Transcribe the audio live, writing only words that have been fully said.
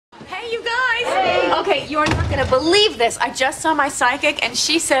Hey, you guys. Hey. Okay, you're not going to believe this. I just saw my psychic, and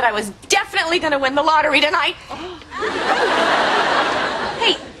she said I was definitely going to win the lottery tonight.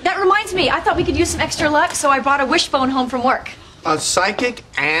 Hey, that reminds me. I thought we could use some extra luck, so I brought a wishbone home from work. A psychic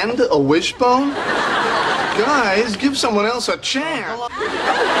and a wishbone? Guys, give someone else a chance. How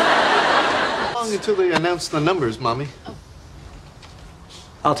long until they announce the numbers, Mommy?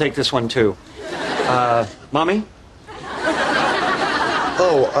 I'll take this one, too. Mommy?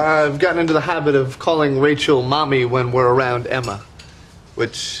 Oh, I've gotten into the habit of calling Rachel Mommy when we're around Emma,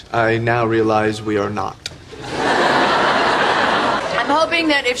 which I now realize we are not. I'm hoping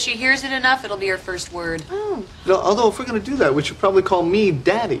that if she hears it enough, it'll be her first word. Oh. No, although, if we're going to do that, we should probably call me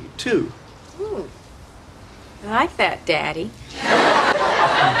Daddy, too. Ooh. I like that, Daddy.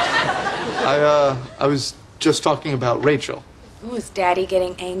 I was just talking about Rachel. Ooh, is Daddy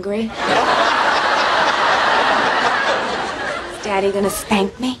getting angry? Is Daddy gonna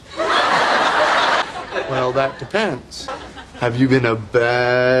spank me? Well, that depends. Have you been a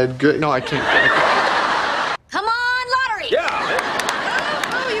bad good... No, I can't. Come on, lottery! Yeah!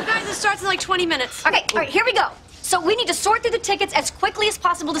 Oh, you guys, it starts in like 20 minutes. Okay, all right, here we go. So we need to sort through the tickets as quickly as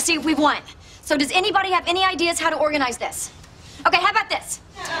possible to see if we've won. So does anybody have any ideas how to organize this? Okay, how about this?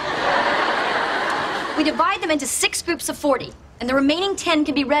 We divide them into 6 groups of 40, and the remaining 10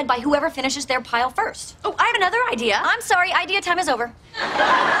 can be read by whoever finishes their pile first. Oh, I have another idea. I'm sorry, idea time is over.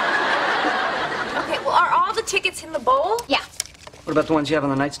 Okay, well, are all the tickets in the bowl? Yeah, What about the ones you have on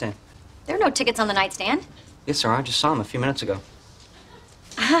the nightstand? there are no tickets on the nightstand. Yes, sir. I just saw them a few minutes ago.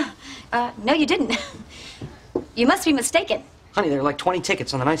 No, you didn't. You must be mistaken. Honey, there are like 20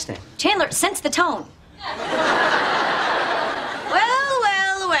 tickets on the nightstand. Chandler, sense the tone.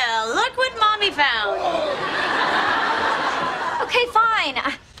 Well, look what Mommy found. Okay, fine.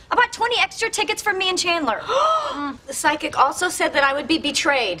 I bought 20 extra tickets for me and Chandler. The psychic also said that I would be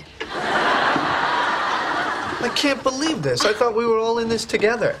betrayed. I can't believe this. I thought we were all in this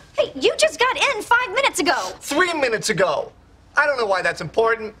together. Hey, you just got in 5 minutes ago. 3 minutes ago. I don't know why that's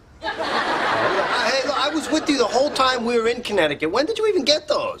important. Hey, look, I was with you the whole time we were in Connecticut. When did you even get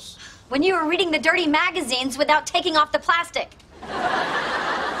those? When you were reading the dirty magazines without taking off the plastic.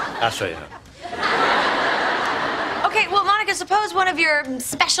 I'll show you. Okay, well, Monica, suppose one of your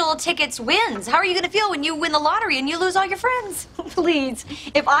special tickets wins. How are you going to feel when you win the lottery and you lose all your friends? Please,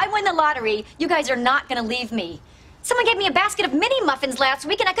 if I win the lottery, you guys are not going to leave me. Someone gave me a basket of mini muffins last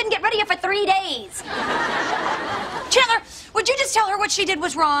week, and I couldn't get rid of you for 3 days. Chandler, would you just tell her what she did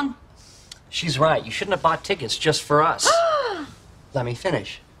was wrong? She's right. You shouldn't have bought tickets just for us. Let me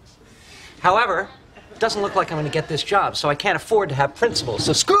finish. However, it doesn't look like I'm going to get this job, so I can't afford to have principals.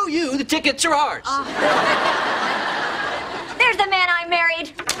 So screw you, the tickets are ours. There's the man I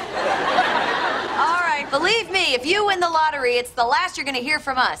married. All right, believe me, if you win the lottery, it's the last you're going to hear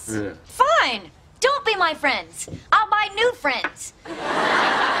from us. Yeah. Fine. Don't be my friends. I'll buy new friends.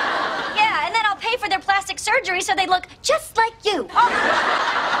 Yeah, and then I'll pay for their plastic surgery so they look just like you. All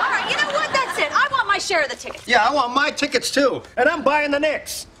right, you know what? That's it. I want my share of the tickets. Yeah, I want my tickets too. And I'm buying the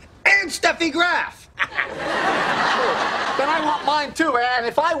Knicks. And Steffi Graf. Then I want mine too, and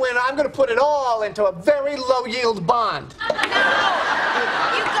if I win, I'm going to put it all into a very low-yield bond.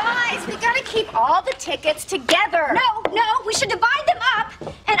 You guys, we gotta keep all the tickets together. No, we should divide them up,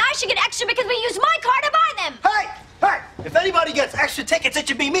 and I should get extra because we used my car to buy them. Hey! If anybody gets extra tickets, it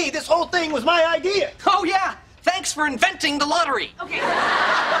should be me. This whole thing was my idea. Oh, yeah. Thanks for inventing the lottery. Okay.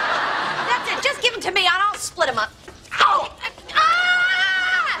 That's it. Just give them to me, and I'll split them up. Oh!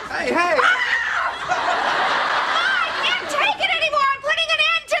 Hey! I can't take it anymore. I'm putting an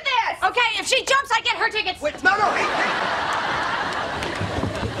end to this. Okay, if she jumps, I get her tickets. Wait, no, hey.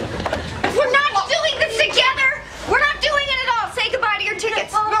 If we're not doing this together, we're not doing it at all. Say goodbye to your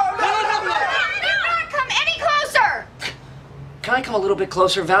tickets. No. Do not come any closer. Can I come a little bit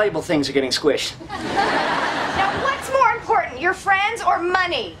closer? Valuable things are getting squished. Now, what's more important, your friends or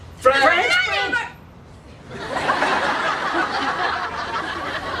money? Friends?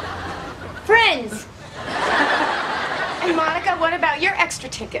 Friends. And Monica, what about your extra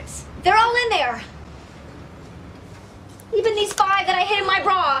tickets? They're all in there. Even these 5 that I hid in my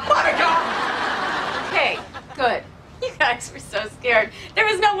bra. Okay, good. You guys were so scared. There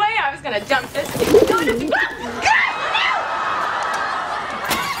was no way I was gonna dump this.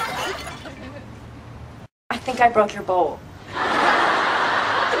 I think I broke your bowl.